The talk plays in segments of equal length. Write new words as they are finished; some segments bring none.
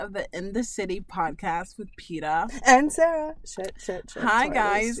of the In the City podcast with PETA and Sarah. Shit. Hi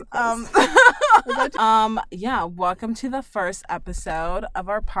guys. Yeah, welcome to the first episode of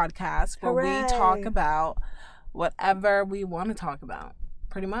our podcast where Hooray. we talk about whatever we want to talk about,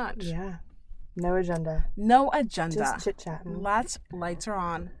 pretty much. Yeah. No agenda. Just chit-chatting. Lights are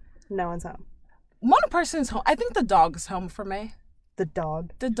on. No one's home. One person's home. I think the dog is home for me. The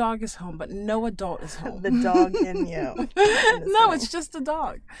dog? The dog is home, but no adult is home. The dog in you. No, it's just the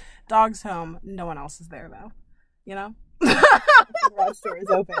dog. Dog's home. No one else is there, though. You know? The garage door is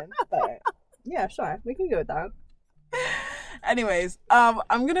open, but yeah, sure. We can go with that. Anyways, I'm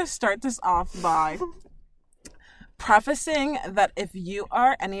going to start this off by prefacing that if you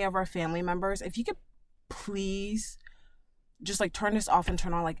are any of our family members, if you could please just like turn this off and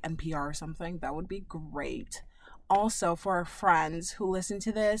turn on like NPR or something, that would be great. Also, for our friends who listen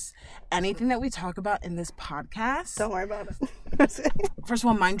to this, anything that we talk about in this podcast, don't worry about it. First of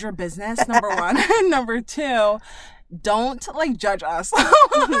all, mind your business, number one. Number two, don't like judge us.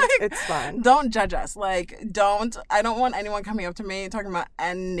 It's fine. Don't judge us. I don't want anyone coming up to me talking about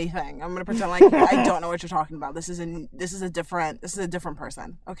anything. I'm gonna pretend like I don't know what you're talking about. This is a different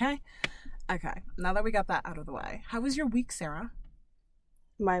person. Okay. Now that we got that out of the way, how was your week, Sarah?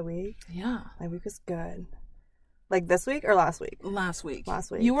 My week? Yeah. My week was good. Like this week or last week? Last week.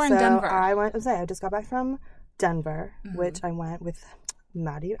 You were in Denver. I just got back from Denver, mm-hmm. which I went with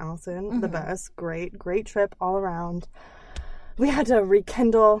Maddie and Allison, mm-hmm. the best. Great trip all around. We had to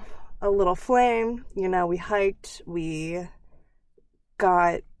rekindle a little flame. You know, we hiked. We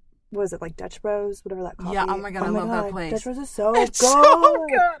got, what was it, like Dutch Bros? Whatever that coffee. Yeah, oh my God, I love that place. Dutch Bros is so it's good. So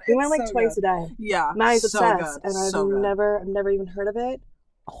good. We went like so twice good. a day. Yeah. Maddie's so obsessed. good. And I've never even heard of it.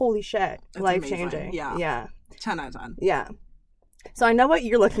 Holy shit. It's Life-changing. amazing. Yeah. 10 out of 10. Yeah. So I know what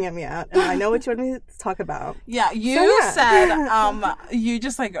you're looking at me at, and I know what you want me to talk about. Yeah, you said, you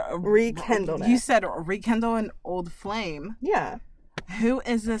just like... rekindled it. You said rekindle an old flame. Yeah. Who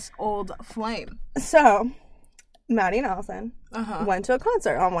is this old flame? So, Maddie and Allison went to a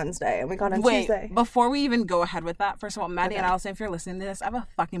concert on Wednesday, and we got on Tuesday. Before we even go ahead with that, first of all, Maddie and Allison, if you're listening to this, I have a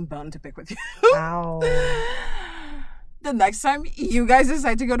fucking bone to pick with you. Ow. The next time you guys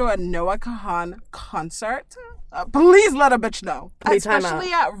decide to go to a Noah Kahan concert, please let a bitch know.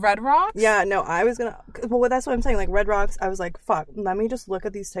 Especially at Red Rocks. Yeah, no, I was gonna... Well, that's what I'm saying. Like, Red Rocks, I was like, fuck, let me just look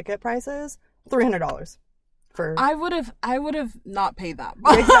at these ticket prices. $300 for... I would have not paid that.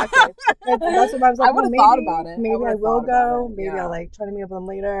 Exactly. That's what I was like, I would have thought about it. Maybe I will go. Maybe I'll, like, try to meet up with them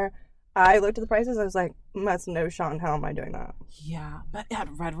later. I looked at the prices, I was like, that's no shot in hell am I doing that. Yeah, but at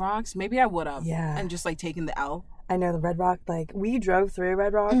Red Rocks, maybe I would have. Yeah. And just, like, taken the L. I know, the Red Rock, like, we drove through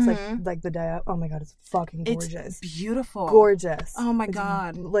Red Rocks, like the day up. Oh my God, it's fucking gorgeous. It's beautiful. Gorgeous. Oh my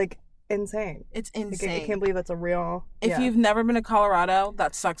God. Like, insane. It's insane. I can't believe that's a real... If you've never been to Colorado,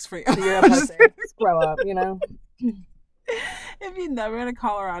 that sucks for you. You're a pussy. Just grow up, you know? If you've never been to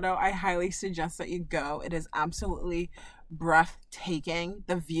Colorado, I highly suggest that you go. It is absolutely breathtaking.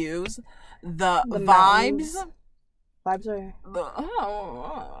 The views, the vibes. Vibes are...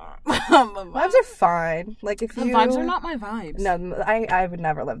 The vibes are fine. Like, if the you... vibes are not my vibes. No, I would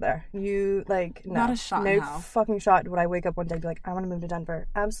never live there. You, like, no. Not a shot in hell. No fucking shot would I wake up one day and be like, I want to move to Denver.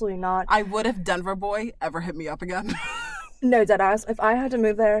 Absolutely not. I would if Denver boy ever hit me up again. No, deadass. If I had to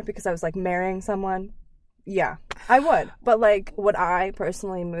move there because I was, like, marrying someone... Yeah, I would. But, like, would I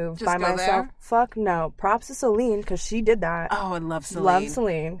personally move just by myself? There? Fuck no. Props to Celine, because she did that. Oh, I love Celine. Love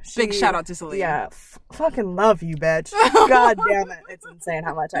Celine. Big shout out to Celine. Yeah. Fucking love you, bitch. God damn it. It's insane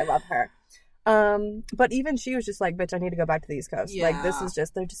how much I love her. But even she was just like, bitch, I need to go back to the East Coast. Yeah. Like, this is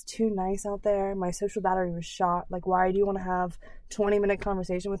just, they're just too nice out there. My social battery was shot. Like, why do you want to have 20-minute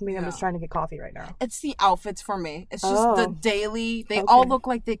conversation with me? I'm just trying to get coffee right now. It's the outfits for me. It's just the daily, they all look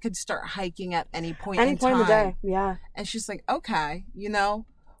like they could start hiking at any point in time. Any point of the day, yeah. And she's like, okay, you know,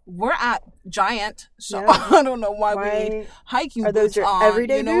 we're at Giant, so I don't know why we need hiking Are those boots your on.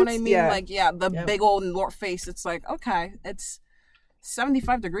 everyday You know boots? what I mean? Yeah. Like, the big old North Face. It's like, okay, it's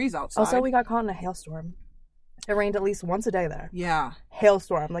 75 degrees outside. Also, we got caught in a hailstorm. It rained at least once a day there. Yeah.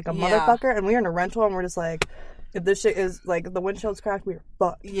 Hailstorm, like a motherfucker. And we were in a rental and we're just like, if this shit is, like, the windshield's cracked, we were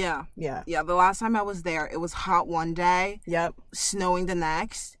fucked. Yeah. Yeah. Yeah, the last time I was there, it was hot one day. Yep. Snowing the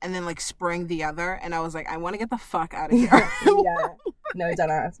next. And then, like, spring the other. And I was like, I want to get the fuck out of here. Yeah. No,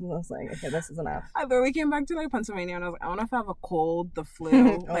 deadass. I was like, okay, this is enough. I literally came back to, like, Pennsylvania and I was like, I don't know if I have a cold, the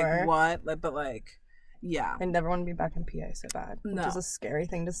flu, like, what? Like, but, like, yeah. I never want to be back in PA so bad. No. Which is a scary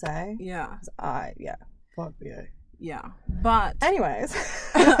thing to say. Yeah. Fuck PA. Yeah. But anyways,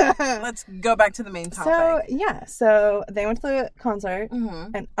 let's go back to the main topic. So they went to the concert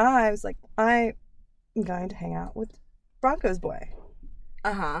and I was like, I'm going to hang out with Broncos boy.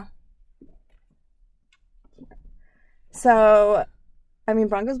 Uh-huh. So, I mean,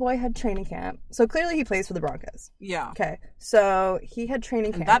 Broncos boy had training camp. So clearly he plays for the Broncos. Yeah. Okay. So he had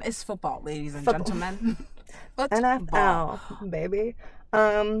training camp. And that is football, ladies and gentlemen. NFL, baby.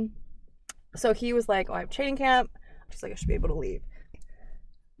 So he was like, oh, I have training camp. Just like, I should be able to leave.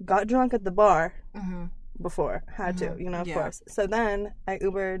 Got drunk at the bar before. Had to, of course. So then I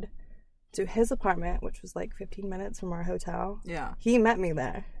Ubered to his apartment, which was like 15 minutes from our hotel. Yeah. He met me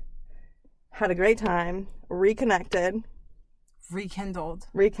there. Had a great time. Rekindled.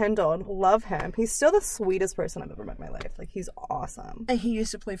 Love him. He's still the sweetest person I've ever met in my life. Like, he's awesome. And he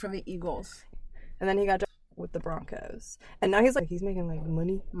used to play for the Eagles. And then he got with the Broncos. And now he's making like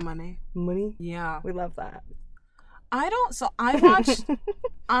money. Money. Yeah. We love that. I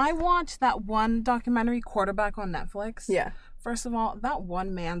watched that one documentary, Quarterback, on Netflix. Yeah. First of all, that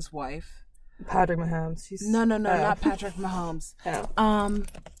one man's wife. Patrick Mahomes. No, not Patrick Mahomes. Oh.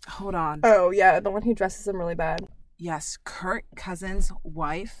 Hold on. Oh, yeah, the one who dresses him really bad. Yes, Kirk Cousins'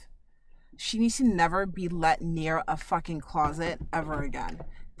 wife. She needs to never be let near a fucking closet ever again.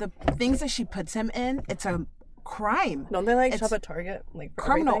 The things that she puts him in, it's a crime. Don't they shop at Target? Like, for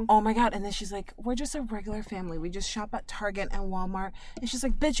criminal. Everything? Oh my God. And then she's like, we're just a regular family. We just shop at Target and Walmart. And she's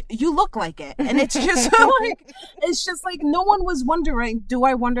like, bitch, you look like it. And it's just like no one was wondering, do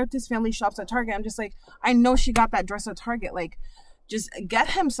I wonder if this family shops at Target? I'm just like, I know she got that dress at Target. Like, just get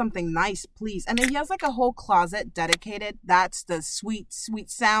him something nice, please. And then he has like a whole closet dedicated. That's the sweet,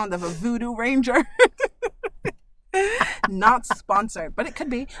 sweet sound of a Voodoo Ranger. Not sponsored, but it could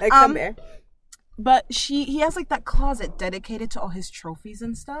be. It could be. But he has like that closet dedicated to all his trophies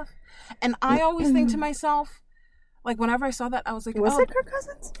and stuff. And I always think to myself, like whenever I saw that, I was like, was it Kirk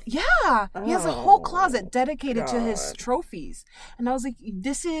Cousins? Yeah. He has a whole closet dedicated to his trophies. And I was like,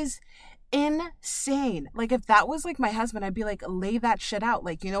 this is insane. Like, if that was like my husband, I'd be like, lay that shit out.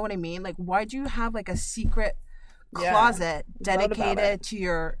 Like, you know what I mean? Like, why do you have like a secret closet dedicated to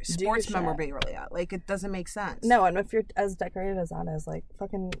your sports memorabilia? Like, it doesn't make sense. No, and if you're as decorated as that is, like,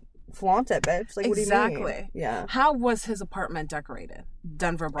 fucking flaunt it, bitch. Like, exactly. What do you mean? Yeah. How was his apartment decorated?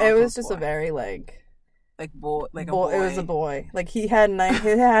 Denver Broncos. It was just a very a boy. It was a boy. Like, he had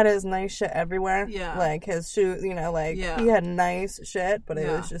his nice shit everywhere. Yeah. Like, his shoes, he had nice shit, but it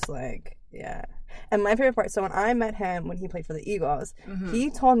was just like, yeah. And my favorite part, so when I met him when he played for the Eagles, he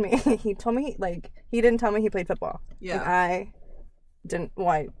told me, like, he didn't tell me he played football. Yeah. Like,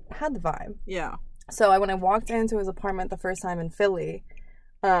 I had the vibe. Yeah. So when I walked into his apartment the first time in Philly,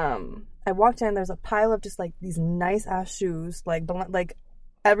 I walked in, there's a pile of just, like, these nice-ass shoes, like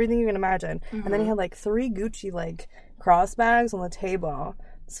everything you can imagine. And then he had, like, 3 Gucci, like, cross bags on the table.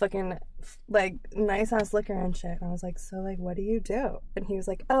 This fucking, like, nice-ass liquor and shit. And I was like, so, like, what do you do? And he was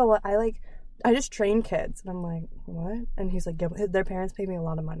like, oh, well, I just train kids. And I'm like, what? And he's like, yeah, their parents pay me a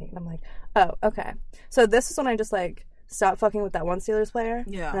lot of money. And I'm like, oh, okay. So this is when I just, like, stopped fucking with that one Steelers player.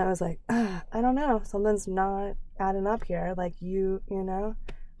 Yeah. And I was like, I don't know. Something's not adding up here. Like, you know?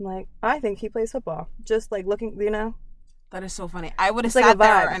 I'm like, I think he plays football. Just, like, looking, That is so funny. I would have sat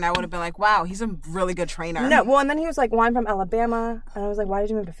there and I would have been like, wow, he's a really good trainer. No, well, and then he was like, well, I'm from Alabama. And I was like, why did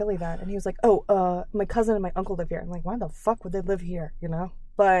you move to Philly then? And he was like, oh, my cousin and my uncle live here. I'm like, why the fuck would they live here,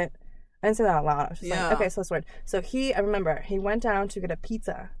 But I didn't say that out loud. I was just like, okay, so that's weird. So I remember, he went down to get a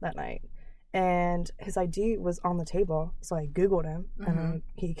pizza that night. And his ID was on the table. So I Googled him. And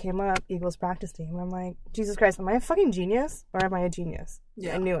he came up, Eagles practice team. And I'm like, Jesus Christ, am I a fucking genius? Or am I a genius?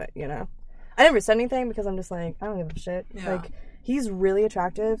 Yeah. I knew it, I never said anything because I'm just like, I don't give a shit. Yeah. Like, he's really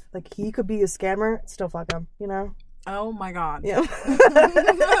attractive. Like, he could be a scammer. Still fuck him, Oh, my God. Yeah.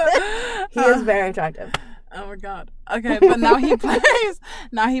 He is very attractive. Oh, my God. Okay, but now he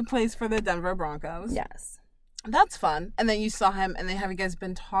plays for the Denver Broncos. Yes. That's fun. And then you saw him, and then have you guys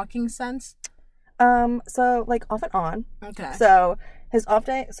been talking since? So, like, off and on. Okay. So, his off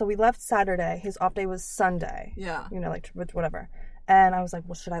day, so we left Saturday. His off day was Sunday. Yeah. Like, whatever. And I was like,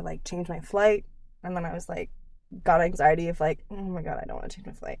 well, should I, like, change my flight? And then I was like, got anxiety of, like, oh my God, I don't want to change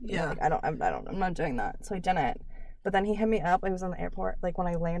my flight. Yeah. Like, I'm not doing that. So I didn't. But then he hit me up. I was on the airport, like, when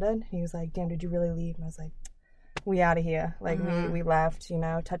I landed. He was like, damn, did you really leave? And I was like, we out of here. Like, we left,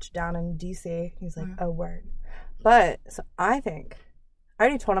 touched down in D.C. He's like, oh, word. But, so I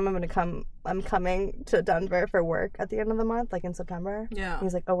already told him I'm coming to Denver for work at the end of the month, like in September. Yeah.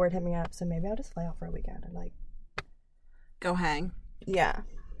 He's like, oh, word, hit me up. So maybe I'll just fly out for a weekend and, like, go hang. Yeah.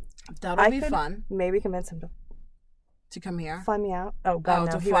 That'll be fun. Maybe convince him to come here. Fly me out. Oh,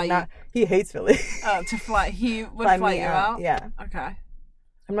 God, no. He would not. He hates Philly. Oh, to fly. He would fly you out? Yeah. Okay.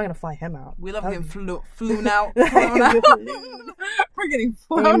 I'm not going to fly him out. We love getting flown out. We're getting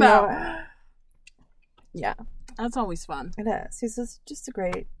flown out. Yeah. That's always fun. It is. He's just a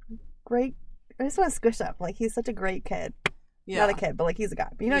great. I just want to squish up. Like, he's such a great kid. Yeah. Not a kid, but like he's a guy.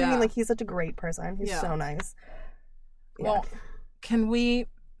 But you know what I Yeah. mean? Like, he's such a great person. He's Yeah. so nice. Well, can we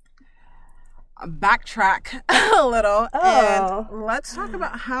backtrack a little Oh. and let's talk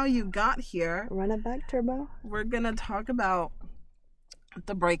about how you got here. Run it back, Turbo. We're gonna talk about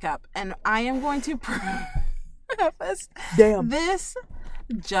the breakup, and I am going to preface Damn. this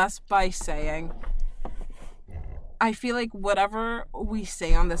just by saying I feel like whatever we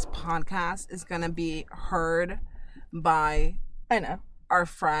say on this podcast is gonna be heard by I know. our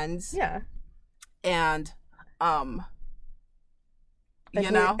friends. Yeah. And And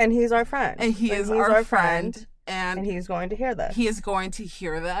you know, and he's our friend. and he is our friend, and he's going to hear this. he is going to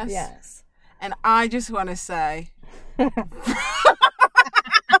hear this. Yes. And I just want to say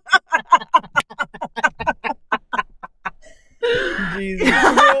Jesus.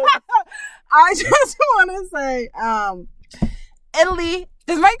 I just want to say Italy,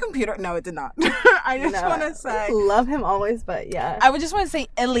 does my computer, no it did not. I just want to say love him always, but yeah. I would just want to say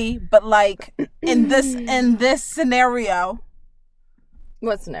Italy, but like in this scenario,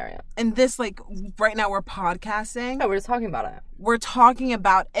 What scenario? in this, like, right now we're podcasting, Oh, we're just talking about it. we're talking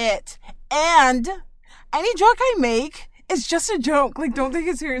about it, and any joke I make is just a joke. Like, don't take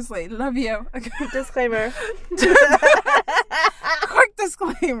it seriously. Love you. Disclaimer. Quick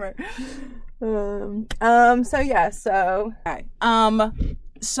disclaimer. So yeah, so Okay.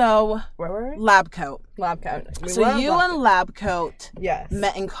 So where were we? lab coat. Lab coat. We So love you lab and lab coat coat. Yes.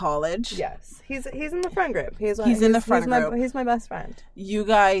 met in college. Yes. He's in the friend group. He's in the friend group. He's my best friend. You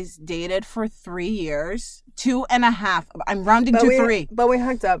guys dated for 3 years, 2.5. I'm rounding to 3. But we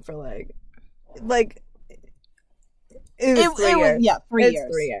hooked up for like it was 3 years. Yeah, 3 It's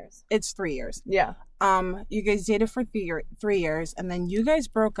years. 3 years. It's 3 years. Yeah. You guys dated for 3 years, and then you guys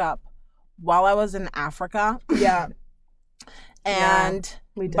broke up while I was in Africa. Yeah. And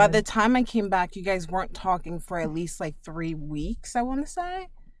We did. by the time I came back, you guys weren't talking for at least like 3 weeks, I want to say.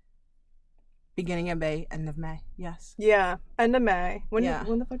 Beginning of May, end of May. Yes. Yeah. End of May. When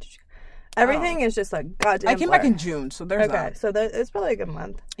the fuck did you? Everything is just like goddamn. I came back in June, so there's Okay, that. so it's probably a good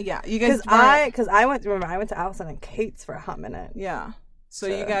month. Yeah, you guys. Because I went to Allison and Kate's for a hot minute. Yeah. So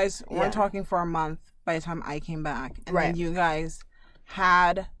you guys weren't yeah. talking for a month by the time I came back, and Right. then you guys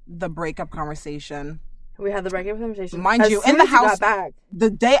had the breakup conversation. We had the breakup conversation. Mind As you, soon in the as you house. got back.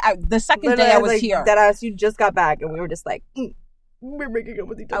 The second day I was here. That ass, you just got back, and we were just like, we're breaking up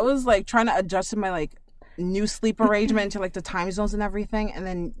with each I other. was like trying to adjust to my like new sleep arrangement to like the time zones and everything, and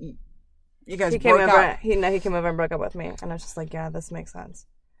then you guys broke up. He came over and broke up with me, and I was just like, yeah, this makes sense.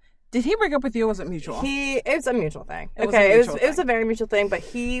 Did he break up with you, or was it mutual? It's a mutual thing. It was a very mutual thing, but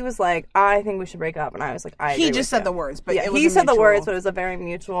he was like, I think we should break up, and I was like, I agree He just said with the you. words, but Yeah, it was he a said the mutual words, but it was a very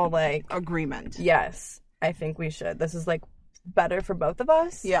mutual like agreement. yes, I think we should. This is like better for both of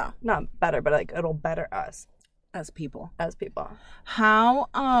us. Yeah, Not better, but like it'll better us as people. How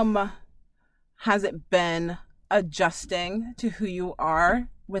has it been adjusting to who you are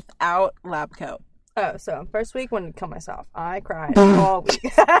without lab coat? Oh, so first week wanted to kill myself. I cried all week.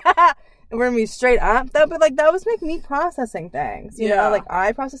 And we're gonna be straight up though, but like that was like me processing things. You know, like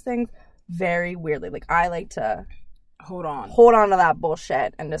I process things very weirdly. Like I like to hold on to that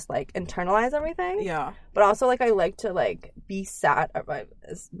bullshit and just like internalize everything. Yeah. But also like I like to like be sad,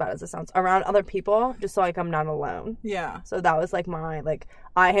 as bad as it sounds, around other people just so like I'm not alone. Yeah. So that was like my like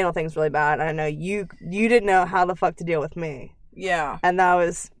I handle things really bad. And I know you didn't know how the fuck to deal with me. Yeah. And that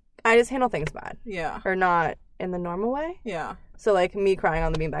was I just handle things bad. Yeah. Or not in the normal way. Yeah. So like me crying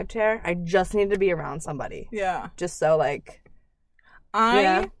on the beanbag chair, I just need to be around somebody. Yeah. Just so like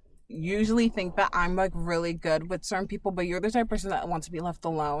I usually think that I'm like really good with certain people, but you're the type of person that wants to be left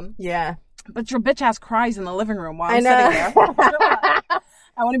alone. Yeah. But your bitch ass cries in the living room while I'm sitting there.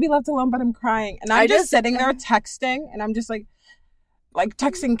 I want to be left alone, but I'm crying. And I'm just sitting there texting, and I'm just like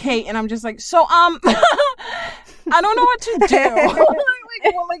texting Kate, and I'm just like, so I don't know what to do.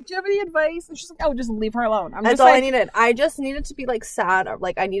 Like, do you have any advice? And she's like, oh, just leave her alone. That's all I needed. I just needed to be like sad, or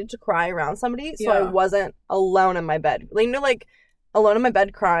like I needed to cry around somebody, so I wasn't alone in my bed. Like, you know, like alone in my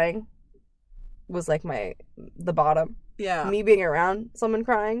bed crying was like the bottom. Yeah. Me being around someone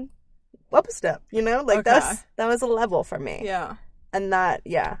crying, up a step. You know, like that was a level for me. Yeah. And that,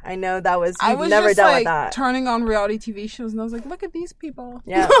 I know that was, I was never just dealt like with that. Turning on reality TV shows, and I was like, look at these people.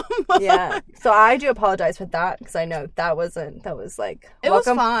 Yeah. Yeah. So I do apologize for that, because I know that was like, it was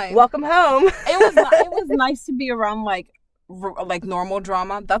fine. Welcome home. It was nice to be around like normal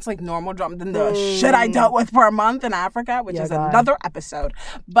drama. That's like normal drama than the shit I dealt with for a month in Africa, which is another episode.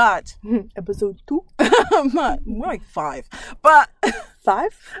 But episode 2? More like 5. But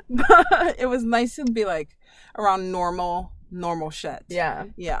 5? But it was nice to be like around normal shit. Yeah.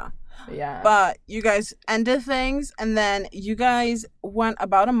 Yeah. Yeah. But you guys ended things, and then you guys went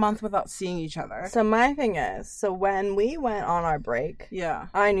about a month without seeing each other. So my thing is, so when we went on our break, Yeah.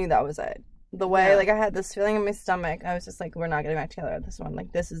 I knew that was it. The way, Yeah. like, I had this feeling in my stomach, I was just like, we're not getting back together at this one.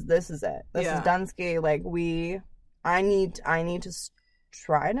 Like, this is it. This is Dunsky. Like, I need to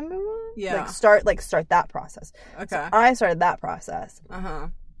try to move on. Yeah. Start that process. Okay. So I started that process. Uh-huh.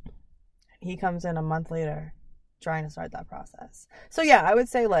 He comes in a month later trying to start that process. So yeah, I would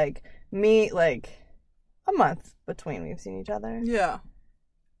say like a month between we've seen each other. Yeah.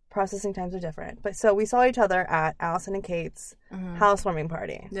 Processing times are different. But so we saw each other at Allison and Kate's housewarming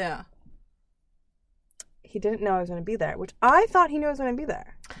party. Yeah. He didn't know I was going to be there, which I thought he knew I was going to be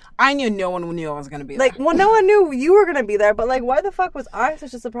there. I knew no one knew I was going to be there. Like, well, no one knew you were going to be there, but like, why the fuck was I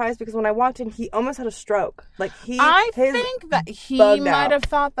such a surprise? Because when I walked in, he almost had a stroke. Like, I think that he might have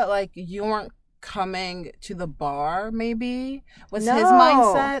thought that like you weren't coming to the bar, maybe, was his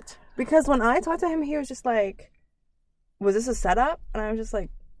mindset. Because when I talked to him, he was just like, was this a setup? And I was just like,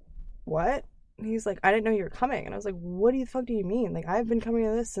 what? And he's like, I didn't know you were coming. And I was like, what the fuck do you mean? Like, I've been coming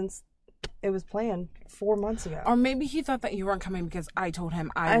to this since it was planned 4 months ago. Or maybe he thought that you weren't coming because I told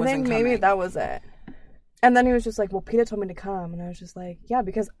him I wasn't think maybe coming. that was it. And then he was just like, well, Peter told me to come. And I was just like, yeah,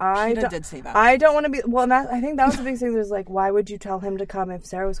 because Peter did say that. I don't want to be... Well, and I think that was the big thing. There's like, why would you tell him to come if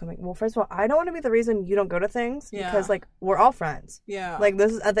Sarah was coming? Well, first of all, I don't want to be the reason you don't go to things. Yeah. Because, like, we're all friends. Yeah. Like,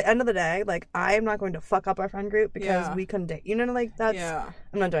 this is... At the end of the day, like, I am not going to fuck up our friend group because we couldn't date. You know, like, that's... Yeah.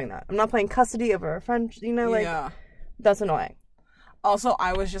 I'm not doing that. I'm not playing custody over a friend, you know, like... Yeah. That's annoying. Also,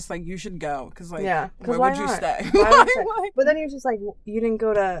 I was just like, you should go. Because, like, where would you stay? But then he was just like, you didn't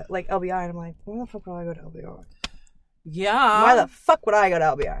go to, like, LBI. And I'm like, where the fuck would I go to LBI? Yeah. Why the fuck would I go to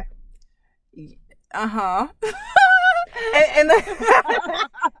LBI? Uh-huh. and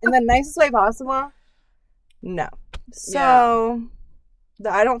in the nicest way possible? No. So,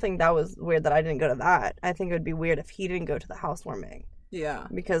 I don't think that was weird that I didn't go to that. I think it would be weird if he didn't go to the housewarming. Yeah.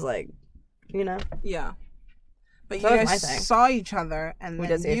 Because, like, you know? Yeah. But so you guys saw each other, and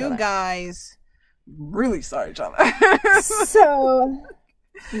then you guys really saw each other. So,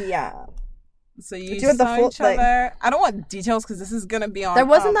 yeah. So you saw each other. I don't want details because this is going to be on... There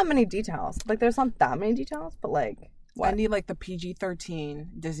wasn't that many details. Like, there's not that many details, but, like... What? I need, like, the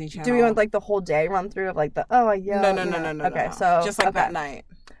PG-13 Disney Channel. Do we want, like, the whole day run through of, like, the... Oh, yeah. No. Okay, no. so... Just, like, that night.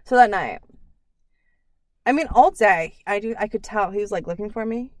 So that night... I mean, all day, I could tell he was, like, looking for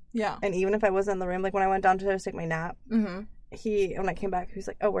me. Yeah. And even if I wasn't in the room, like, when I went downstairs to take my nap, when I came back, he was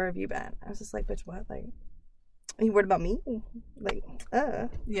like, oh, where have you been? I was just like, bitch, what? Like, are you worried about me? Like,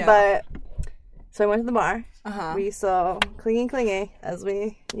 Yeah. But... So I went to the bar. We saw clingy, as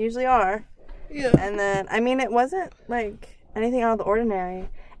we usually are. Yeah. And then, I mean, it wasn't, like, anything out of the ordinary.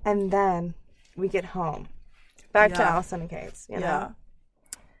 And then we get home. Back to Allison and Kate's, you know? Yeah.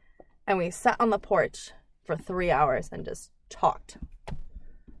 And we sat on the porch for 3 hours and just talked.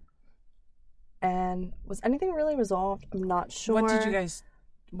 And was anything really resolved? I'm not sure. What did you guys...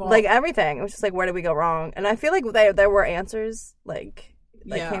 Well, like, everything. It was just like, where did we go wrong? And I feel like there were answers, like...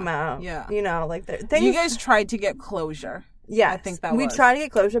 that came out. Yeah. You know, like things... You guys tried to get closure. Yeah. I think that we tried to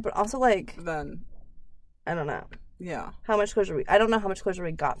get closure, but also like then I don't know. Yeah. How much closure I don't know how much closure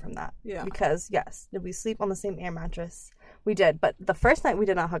we got from that. Yeah. Because yes, did we sleep on the same air mattress? We did, but the first night we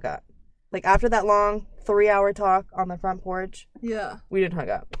did not hook up. Like after that long 3-hour talk on the front porch. Yeah. We didn't hook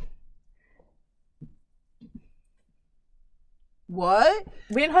up. What?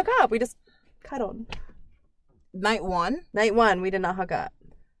 We didn't hook up. We just cuddled. Night one, we did not hook up.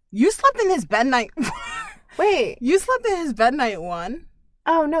 You slept in his bed night. Wait. You slept in his bed night one.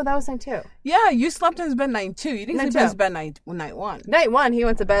 Oh, no, that was night 2. Yeah, you slept in his bed night 2. You didn't sleep in his bed night 1. Night 1, he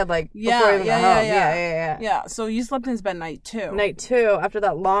went to bed before he even got home. Yeah. Yeah, so you slept in his bed night 2. Night 2, after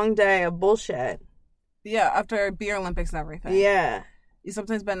that long day of bullshit. Yeah, after Beer Olympics and everything. Yeah. You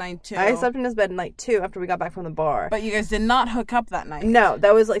slept in his bed night 2. I slept in his bed night 2 after we got back from the bar. But you guys did not hook up that night. No,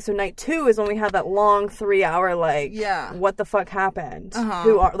 that was like, so night 2 is when we had that long 3-hour, like, what the fuck happened?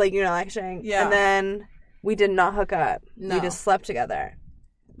 Who are, like, you know, actually. Yeah. And then we did not hook up. No. We just slept together.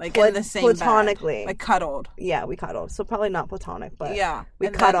 Like in the same platonically. Bed. Like cuddled. Yeah, we cuddled. So probably not platonic, but we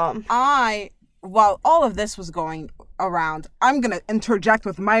and cuddled. While all of this was going around, I'm going to interject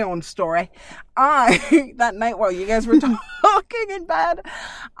with my own story. That night while you guys were talking in bed,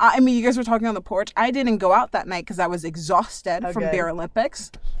 you guys were talking on the porch. I didn't go out that night because I was exhausted from Beer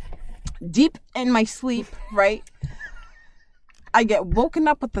Olympics. Deep in my sleep, right? I get woken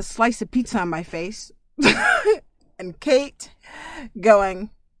up with a slice of pizza on my face. And Kate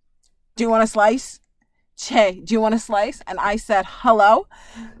going, do you want a slice? Che, do you want a slice? And I said, hello?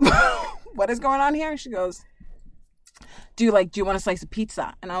 What is going on here? She goes, do you want a slice of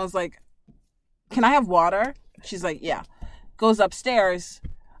pizza? And I was like, can I have water? She's like, yeah. Goes upstairs.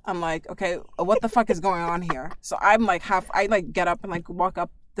 I'm like, okay, what the fuck is going on here? So I'm like I like get up and like walk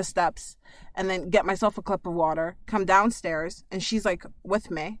up the steps and then get myself a cup of water, come downstairs, and she's like with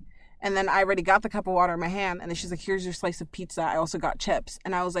me. And then I already got the cup of water in my hand, and then she's like, here's your slice of pizza. I also got chips.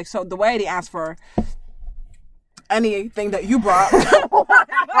 And I was like, so the way I didn't ask for anything that you brought.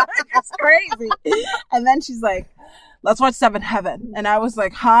 It's crazy. And then she's like, let's watch Seventh Heaven. And I was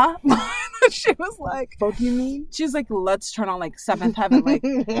like, huh? She was like, what do you mean? She was like, let's turn on like Seventh Heaven. Like,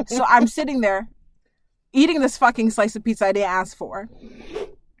 so I'm sitting there eating this fucking slice of pizza I didn't ask for,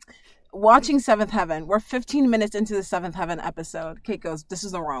 watching Seventh Heaven. We're 15 minutes into the Seventh Heaven episode. Kate goes, this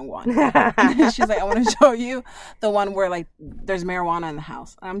is the wrong one. She's like, I want to show you the one where like there's marijuana in the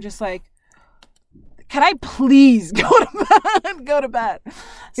house. And I'm just like, can I please go to bed?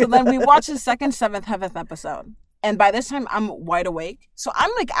 So then we watch the second Seventh Heaven episode. And by this time, I'm wide awake. So I'm,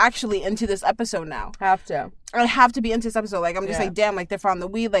 like, actually into this episode now. I have to be into this episode. Like, I'm just like, damn, like, they found the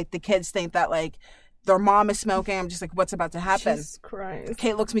weed. Like, the kids think that, like, their mom is smoking. I'm just like, what's about to happen? Jesus Christ.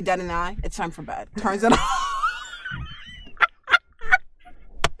 Kate looks me dead in the eye. It's time for bed. Turns it off.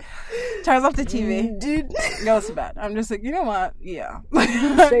 Turns off the TV. Dude. Goes to bed. I'm just like, you know what? Yeah.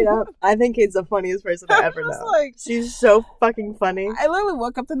 Straight up. I think Kate's the funniest person I ever know. Like, she's so fucking funny. I literally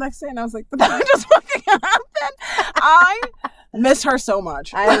woke up the next day and I was like, that just fucking happened. I miss her so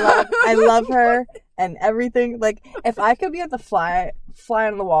much. I love her and everything. Like, if I could be at the fly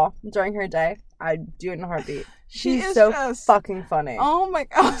on the wall during her day, I'd do it in a heartbeat. She's so fucking funny. Oh my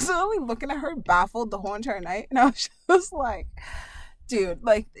God. I was literally looking at her baffled the whole entire night. And I was just like, dude,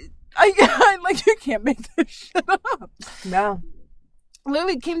 like, I like, you can't make this shit up. No.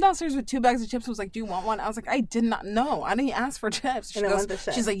 Literally came downstairs with 2 bags of chips. Was like, do you want one? I was like, I did not know. I didn't ask for chips.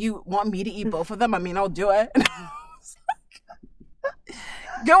 She's like, you want me to eat both of them? I mean, I'll do it. And I was like,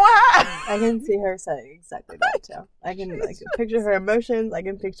 go ahead. I can see her saying exactly that too. I can like picture her emotions. I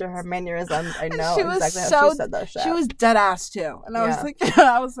can picture her mannerisms. I know exactly how she said that shit. She was dead ass too. And I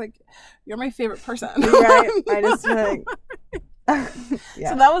was like, you're my favorite person. Right. I just like. Yeah.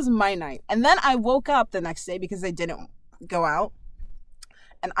 So that was my night. And then I woke up the next day because they didn't go out.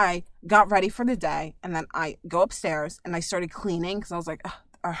 And I got ready for the day. And then I go upstairs and I started cleaning because I was like,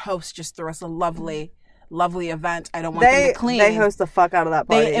 our host just threw us a lovely event. I don't want them to clean. They host the fuck out of that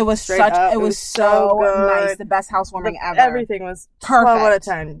party. It was so nice. The best housewarming ever. Everything was perfect. 12 out of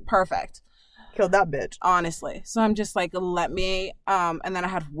 10. Perfect. Killed that bitch. Honestly. So I'm just like, let me. And then I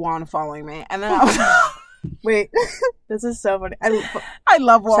had Juan following me. And then I was... Wait, this is so funny. I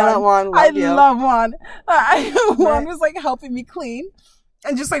love Juan. Shout out Juan. Love Juan. Juan was like helping me clean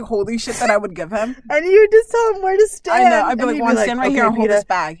and just like holding shit that I would give him. And you would just tell him where to stand. I know. I'd be like, Juan, stand right here and hold this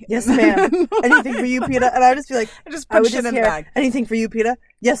bag. Yes, ma'am. Anything for you, Peter? And I would just be like, I just put shit in the bag. Anything for you, Peter?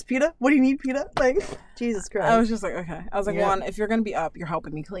 Yes, Peter. What do you need, Peter? Like, Jesus Christ. I was just like, okay. I was like, Juan, if you're gonna be up, you're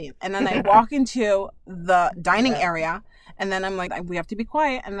helping me clean. And then I walk into the dining area, and then I'm like, we have to be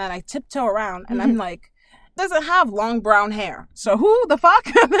quiet. And then I tiptoe around, and I'm like, doesn't have long brown hair. So who the fuck?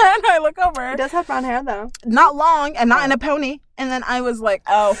 And then I look over. It does have brown hair though. Not long and not in a pony. And then I was like,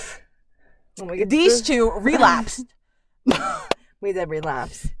 these two relapsed. We did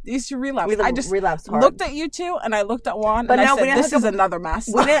relapse. These two relapsed. I just relapsed hard. Looked at you two and I looked at Juan and I said, this is another mess.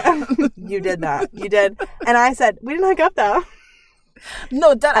 You did that. You did. And I said, we didn't hook up though.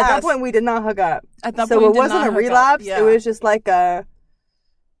 No, at that point we did not hook up. At that point, so it wasn't a relapse. It was just like a,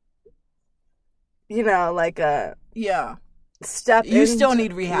 like a step. You still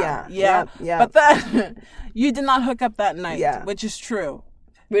need rehab. Yeah. But then you did not hook up that night, which is true.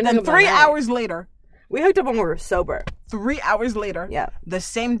 Then 3 hours later, we hooked up when we were sober. 3 hours later, the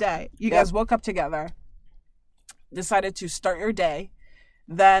same day, you guys woke up together, decided to start your day.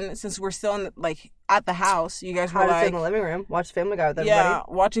 Then, since we're still at the house, you guys were like in the living room, watch Family Guy with everybody. Yeah,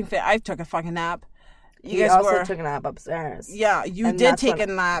 watching. I took a fucking nap. You guys also took a nap upstairs. Yeah, you did take a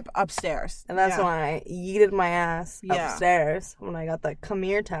nap upstairs. And that's when I yeeted my ass upstairs when I got that come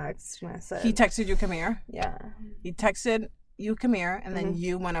here text. And I said, he texted you come here? Yeah. He texted you come here, and then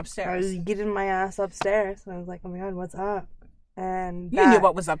you went upstairs. I was yeeting my ass upstairs. And I was like, oh my God, what's up? And you knew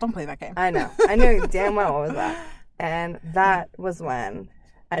what was up. Don't play that game. I know. I knew damn well what was up. And that was when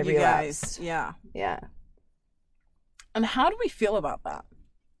I realized. Yeah. Yeah. And how do we feel about that?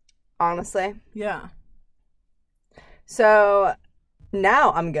 Honestly? Yeah. So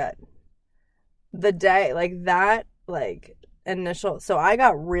now I'm good. The day, initial, so I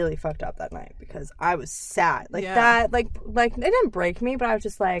got really fucked up that night because I was sad. That, it didn't break me, but I was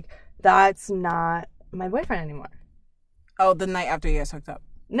just like, that's not my boyfriend anymore. Oh, the night after you guys hooked up.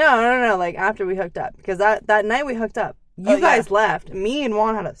 No. Like after we hooked up, because that night we hooked up, you guys left. Me and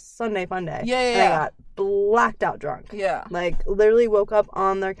Juan had a Sunday fun day. Yeah. And I got blacked out drunk. Yeah. Like literally woke up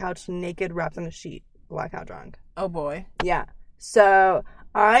on their couch naked, wrapped in a sheet, blackout drunk. Oh boy. Yeah. So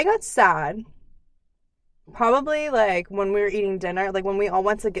I got sad. Probably like when we were eating dinner, like when we all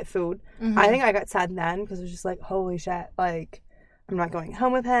went to get food. Mm-hmm. I think I got sad then because it was just like, holy shit, like I'm not going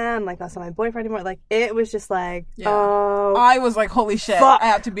home with him. Like that's not my boyfriend anymore. Like it was just like, oh, I was like, holy shit, fuck. I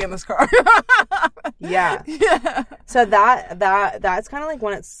have to be in this car. Yeah. So that's kind of like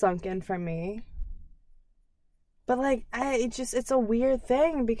when it sunk in for me. But like, it's a weird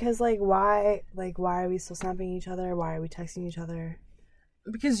thing because like why are we still snapping each other? Why are we texting each other?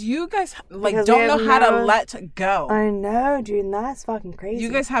 Because you guys Because don't know how to let go. I know, dude, and that's fucking crazy.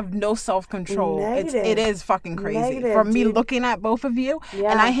 You guys have no self-control. Negative. It is fucking crazy. Negative, For me dude. looking at both of you,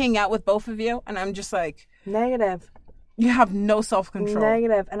 and I hang out with both of you, and I'm just like, Negative. you have no self-control.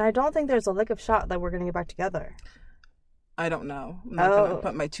 Negative. And I don't think there's a lick of shot that we're going to get back together. I don't know. I'm not going to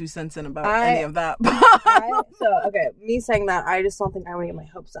put my 2 cents in about any of that. Okay, me saying that, I just don't think I want to get my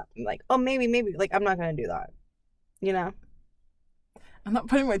hopes up. I'm like, oh, maybe. Like, I'm not going to do that. You know? I'm not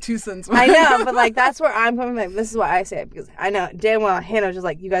putting my 2 cents. I know, but like that's where I'm coming from. This is why I say it, because I know damn well Hannah's just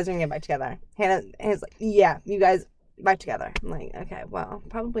like, you guys are gonna get back together. Hannah's like, yeah, you guys back together. I'm like, okay, well,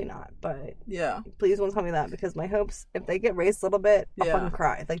 probably not, but yeah, please don't tell me that, because my hopes, if they get raised a little bit, I'll fucking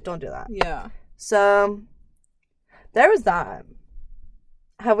cry. Like, don't do that. Yeah. So there was that.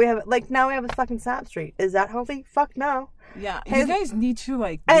 Now we have a fucking Snap Street. Is that healthy? Fuck no. Yeah, you guys need to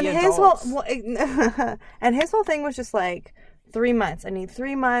like be adults. And his whole thing was just like, 3 months. I need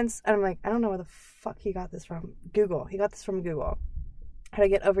 3 months. And I'm like, I don't know where the fuck he got this from. Google. He got this from Google. How to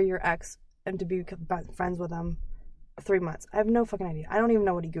get over your ex and to be friends with him. 3 months. I have no fucking idea. I don't even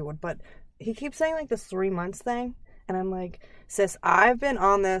know what he Googled, but he keeps saying like this 3 months thing. And I'm like, sis, I've been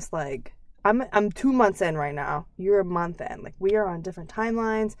on this like, I'm 2 months in right now. You're a month in. Like, we are on different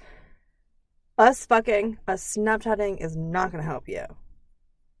timelines. Us Snapchatting is not going to help you.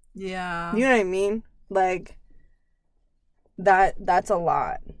 Yeah. You know what I mean? Like, that's a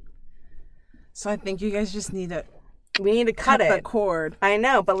lot. So I think you guys just need to we need to cut the cord. I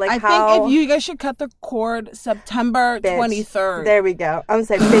know, but like I think if you guys should cut the cord September 23rd. There we go. I'm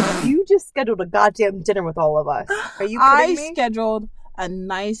saying, bitch, you just scheduled a goddamn dinner with all of us. Are you kidding me? I scheduled a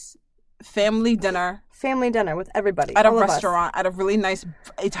nice family dinner with everybody at a restaurant at a really nice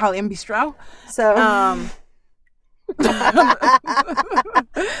Italian bistro. So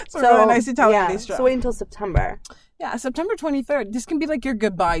really nice Italian bistro. So wait until September. Yeah, September 23rd. This can be like your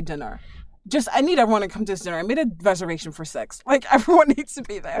goodbye dinner. I need everyone to come to this dinner. I made a reservation for 6. Like, everyone needs to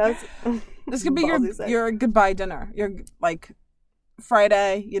be there. This could be your goodbye dinner. Your, like,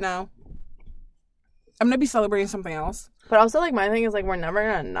 Friday, you know. I'm going to be celebrating something else. But also, like, my thing is, like, we're never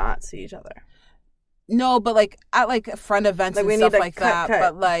going to not see each other. No, but, like, at, like, friend events like, and stuff like that. Cut.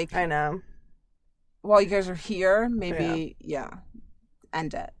 But, like... I know. While you guys are here, maybe,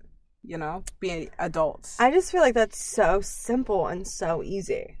 end it. You know? Be adults. I just feel like that's so simple and so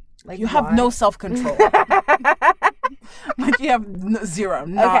easy. Like, you have no self-control. Like, you have zero.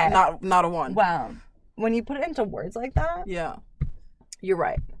 Not a 1. Wow. When you put it into words like that, you're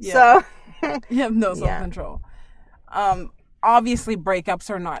right. Yeah. So you have no self-control. Obviously, breakups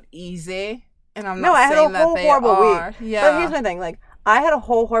are not easy, and I'm not saying that they are. Week. Yeah. But here's my thing: like, I had a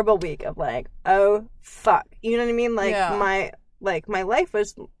whole horrible week of like, oh fuck, you know what I mean? Like my life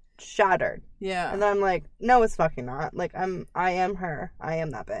was shattered. Yeah. And then I'm like, no, it's fucking not. Like, I am her. I am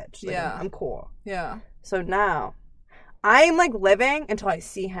that bitch. Like, I'm cool. Yeah. So now, I'm like living until I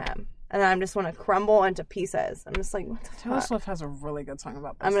see him. And then I'm just want to crumble into pieces. I'm just like, what the fuck? Taylor Swift has a really good song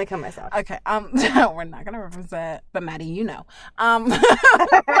about this. I'm going to kill myself. Okay. We're not going to reference it. But Maddie, you know.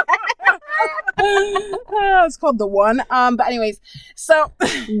 It's called The One. But anyways, so.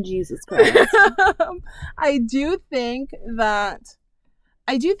 Jesus Christ. I do think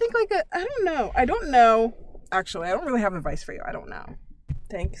like I don't know. Actually, I don't really have advice for you. I don't know.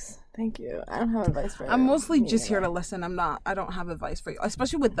 Thanks. Thank you. I don't have advice for you. I'm mostly just here to listen. I don't have advice for you.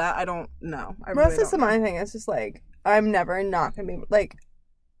 Especially with that, I don't know. That's just my thing. It's just like, I'm never not going to be, like,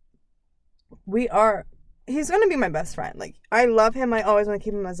 he's going to be my best friend. Like, I love him. I always want to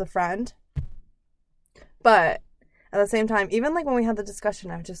keep him as a friend. But at the same time, even like when we had the discussion,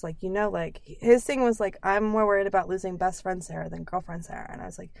 I was just like, you know, like his thing was like, I'm more worried about losing best friend Sarah than girlfriend Sarah. And I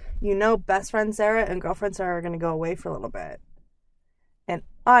was like, you know, best friend Sarah and girlfriend Sarah are going to go away for a little bit. And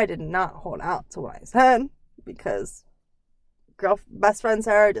I did not hold out to what I said, because best friend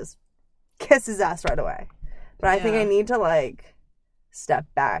Sarah just kissed his ass right away. But I think I need to like step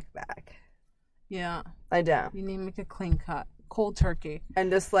back. Yeah. I don't. You need to make a clean cut. cold turkey. And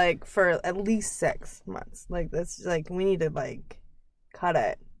just like for at least 6 months. Like that's like we need to like cut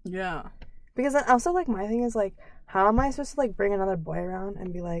it. Yeah. Because also like my thing is like, how am I supposed to like bring another boy around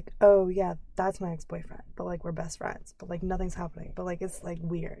and be like, oh yeah, that's my ex-boyfriend, but like we're best friends, but like nothing's happening, but like it's like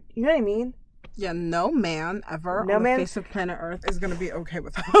weird. You know what I mean? Yeah, no man ever No on man- the face of planet Earth is gonna be okay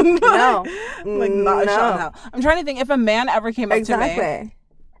with him. No. Like not a No. shot in hell. I'm trying to think if a man ever came up to me. Exactly.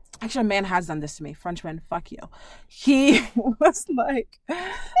 Actually, a man has done this to me. Frenchman, fuck you. He was like,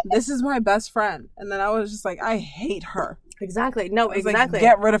 "This is my best friend," and then I was just like, "I hate her." Exactly. No, I was exactly. like,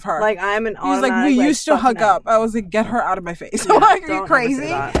 "Get rid of her." Like I'm an He's like, automatic, "We used to fuck hug no. up." I was like, "Get her out of my face!" Yeah, Like, are you don't ever crazy? say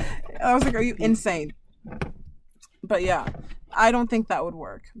that. I was like, "Are you insane?" But yeah, I don't think that would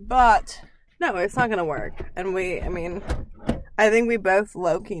work. But No, it's not gonna work. And I think we both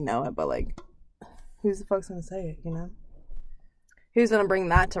low-key know it, but like, who's the fuck's gonna say it, you know? Who's gonna bring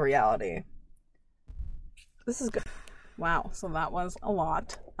that to reality? This is good. wow, so that was a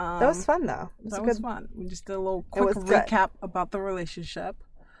lot. That was fun though. That was fun. We just did a little It quick was good. recap about the relationship.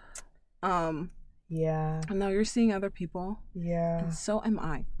 Yeah. And now you're seeing other people. Yeah. And so am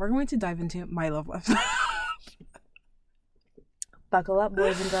I. We're going to dive into my love life. Buckle up,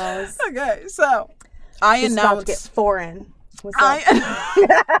 boys and girls. Okay, so I It's about to get announced. foreign. What's up?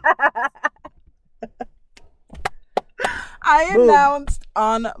 I Boom. announced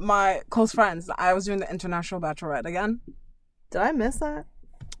on my close friends that I was doing the International Bachelorette again. Did I miss that?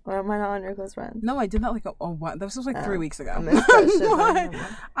 Or am I not on your close friends? No, I did that like what? This was like 3 weeks ago. I missed that shit. What?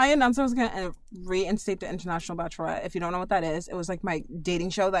 I announced I was going to reinstate the International Bachelorette. If you don't know what that is, it was like my dating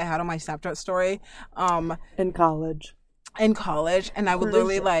show that I had on my Snapchat story. In college. In college, and I would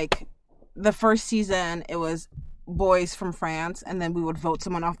literally like the first season it was boys from France, and then we would vote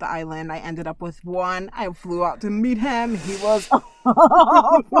someone off the island. I ended up with one. I flew out to meet him. He was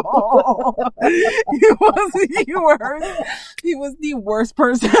awful. He was the worst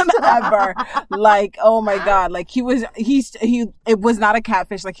person ever. Like, oh my god, like it was not a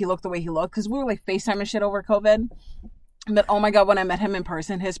catfish. Like he looked the way he looked, because we were like FaceTime and shit over COVID. But oh my god, when I met him in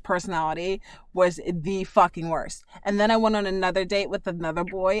person, his personality was the fucking worst. And then I went on another date with another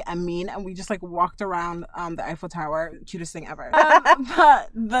boy, Amin, and we just like walked around the Eiffel Tower. Cutest thing ever.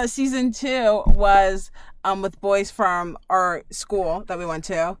 But the season 2 was with boys from our school that we went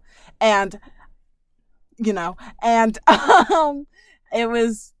to, and it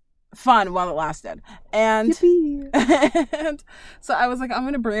was fun while it lasted. And, and so I was like, I'm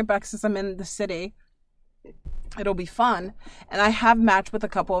gonna bring it back since I'm in the city. It'll be fun. And I have matched with a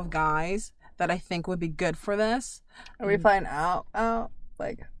couple of guys that I think would be good for this. Are we flying out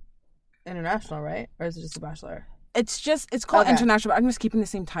like international, right? Or is it just a bachelor? It's called Okay. International. I'm just keeping the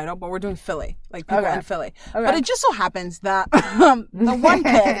same title, but we're doing Philly. Like people Okay. in Philly. Okay. But it just so happens that the one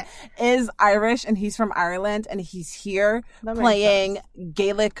kid is Irish and he's from Ireland, and he's here That makes playing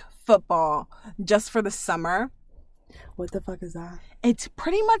Gaelic football just for the summer. What the fuck is that? It's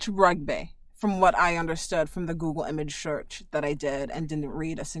pretty much rugby, from what I understood from the Google image search that I did, and didn't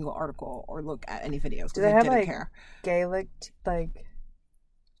read a single article or look at any videos Do because they I have didn't like care. Gaelic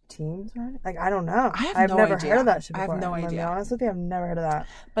teams or anything? Like I don't know. I have I've no never idea. heard of that shit I have before. no I'm gonna be idea. honest with you, I've never heard of that.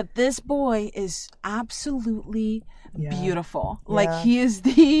 But this boy is absolutely beautiful. Yeah. Like he is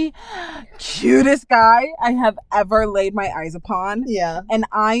the cutest guy I have ever laid my eyes upon. Yeah. And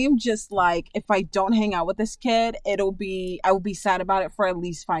I am just like, if I don't hang out with this kid, I will be sad about it for at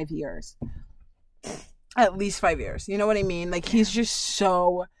least 5 years. At least 5 years. You know what I mean? Like he's just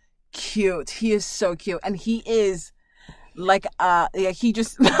so cute. He is so cute. And he is like he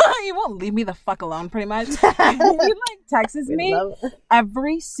just he won't leave me the fuck alone pretty much. He like texts me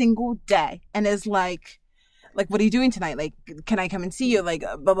every single day and is like, what are you doing tonight? Like, can I come and see you? Like,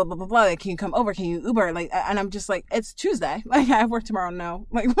 blah, blah, blah, blah, blah. Like, can you come over? Can you Uber? Like, and I'm just like, it's Tuesday. Like, I have work tomorrow. No.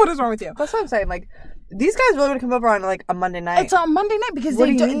 Like, what is wrong with you? That's what I'm saying. Like, these guys really want to come over on like a Monday night. It's on Monday night because What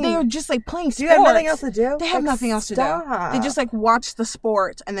do you mean? they are just like playing sports. Do you have nothing else to do? They have Like, nothing else to do. stop. They just like watch the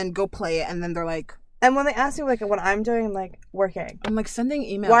sport and then go play it, and then they're like, And when they ask me like what I'm doing, like working. I'm like sending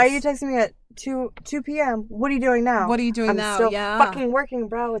emails. Why are you texting me at 2 p.m.? What are you doing now? What are you doing I'm now? still Yeah. fucking working,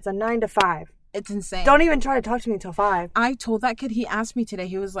 bro. It's a 9 to 5. It's insane. Don't even try to talk to me until 5. I told that kid, he asked me today,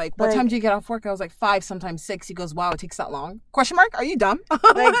 he was like, what Like- time do you get off work? I was like, 5, sometimes 6. He goes, wow, it takes that long? Question mark? Are you dumb?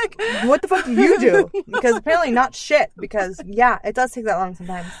 Like, what the fuck do you do? Because apparently not shit. Because yeah, it does take that long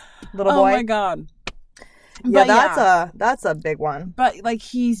sometimes, little boy. Oh my god. Yeah, But that's a big one. But like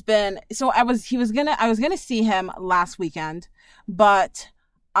he's been, so I was gonna see him last weekend, but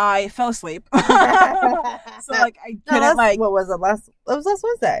I fell asleep. So like I couldn't What was it last? It was last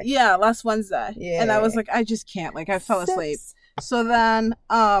Wednesday. Yeah, last Wednesday. Yeah. And I was like, I just can't. Like I fell asleep. Sips. So then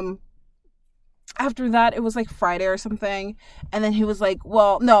after that, it was like Friday or something. And then he was like,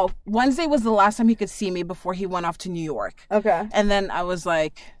 well, no, Wednesday was the last time he could see me before he went off to New York. Okay. And then I was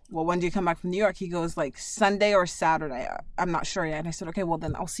like, well, when do you come back from New York? He goes like Sunday or Saturday. I'm not sure yet. And I said, okay, well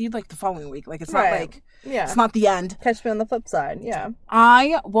then I'll see you like the following week. Like it's not like, it's not the end. Catch me on the flip side. Yeah.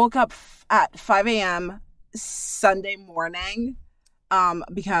 I woke up at 5 a.m. Sunday morning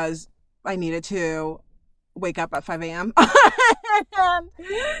because I needed to wake up at 5 a.m. Get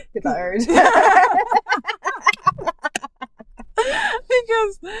the urge.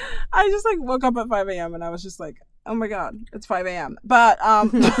 Because I just like woke up at 5 a.m. and I was just like, oh my God, it's 5 a.m. But I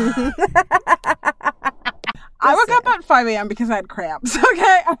woke up at 5 a.m. because I had cramps.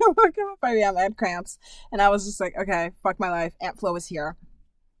 Okay. I woke up at 5 a.m. I had cramps. And I was just like, okay, fuck my life. Aunt Flo is here.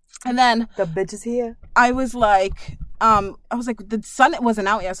 And then the bitch is here. I was like, the sun wasn't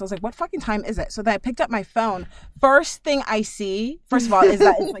out yet. So I was like, what fucking time is it? So then I picked up my phone. First thing I see, first of all, is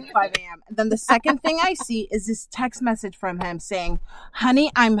that it's like 5 a.m. And then the second thing I see is this text message from him saying, honey,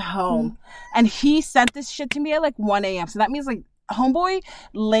 I'm home. And he sent this shit to me at like 1 a.m. So that means like homeboy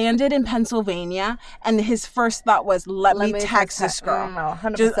landed in Pennsylvania and his first thought was, let me text this girl. No,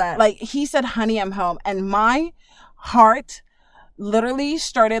 100%. Just, like he said, honey, I'm home. And my heart literally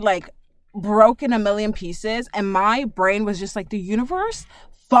started like broke in a million pieces, and my brain was just like, the universe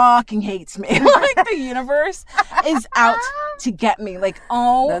fucking hates me. Like the universe is out to get me. Like,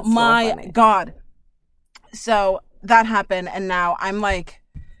 oh that's my so God. So that happened, and now I'm like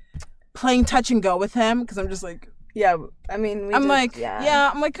playing touch and go with him because I'm just like, yeah, I mean, I'm like, come hang out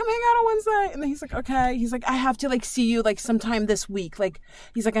on Wednesday. And then he's like, okay. He's like, I have to like see you like sometime this week. Like,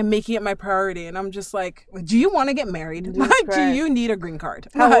 he's like, I'm making it my priority. And I'm just like, do you want to get married? Like, do you need a green card?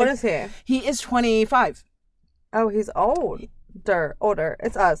 How old is he? He is 25. Oh, he's older.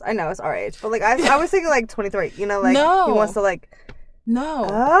 It's us. I know, it's our age. But like, I was thinking like 23. You know, like, no. He wants to like. No.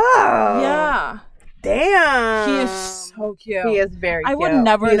 Oh. Yeah. Damn. He is so cute. He is very cute. I would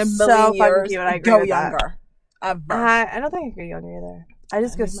never in a million years go younger. That. Ever. I don't think I could go younger either. I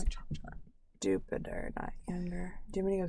just go stupider, not younger. Do you want me to go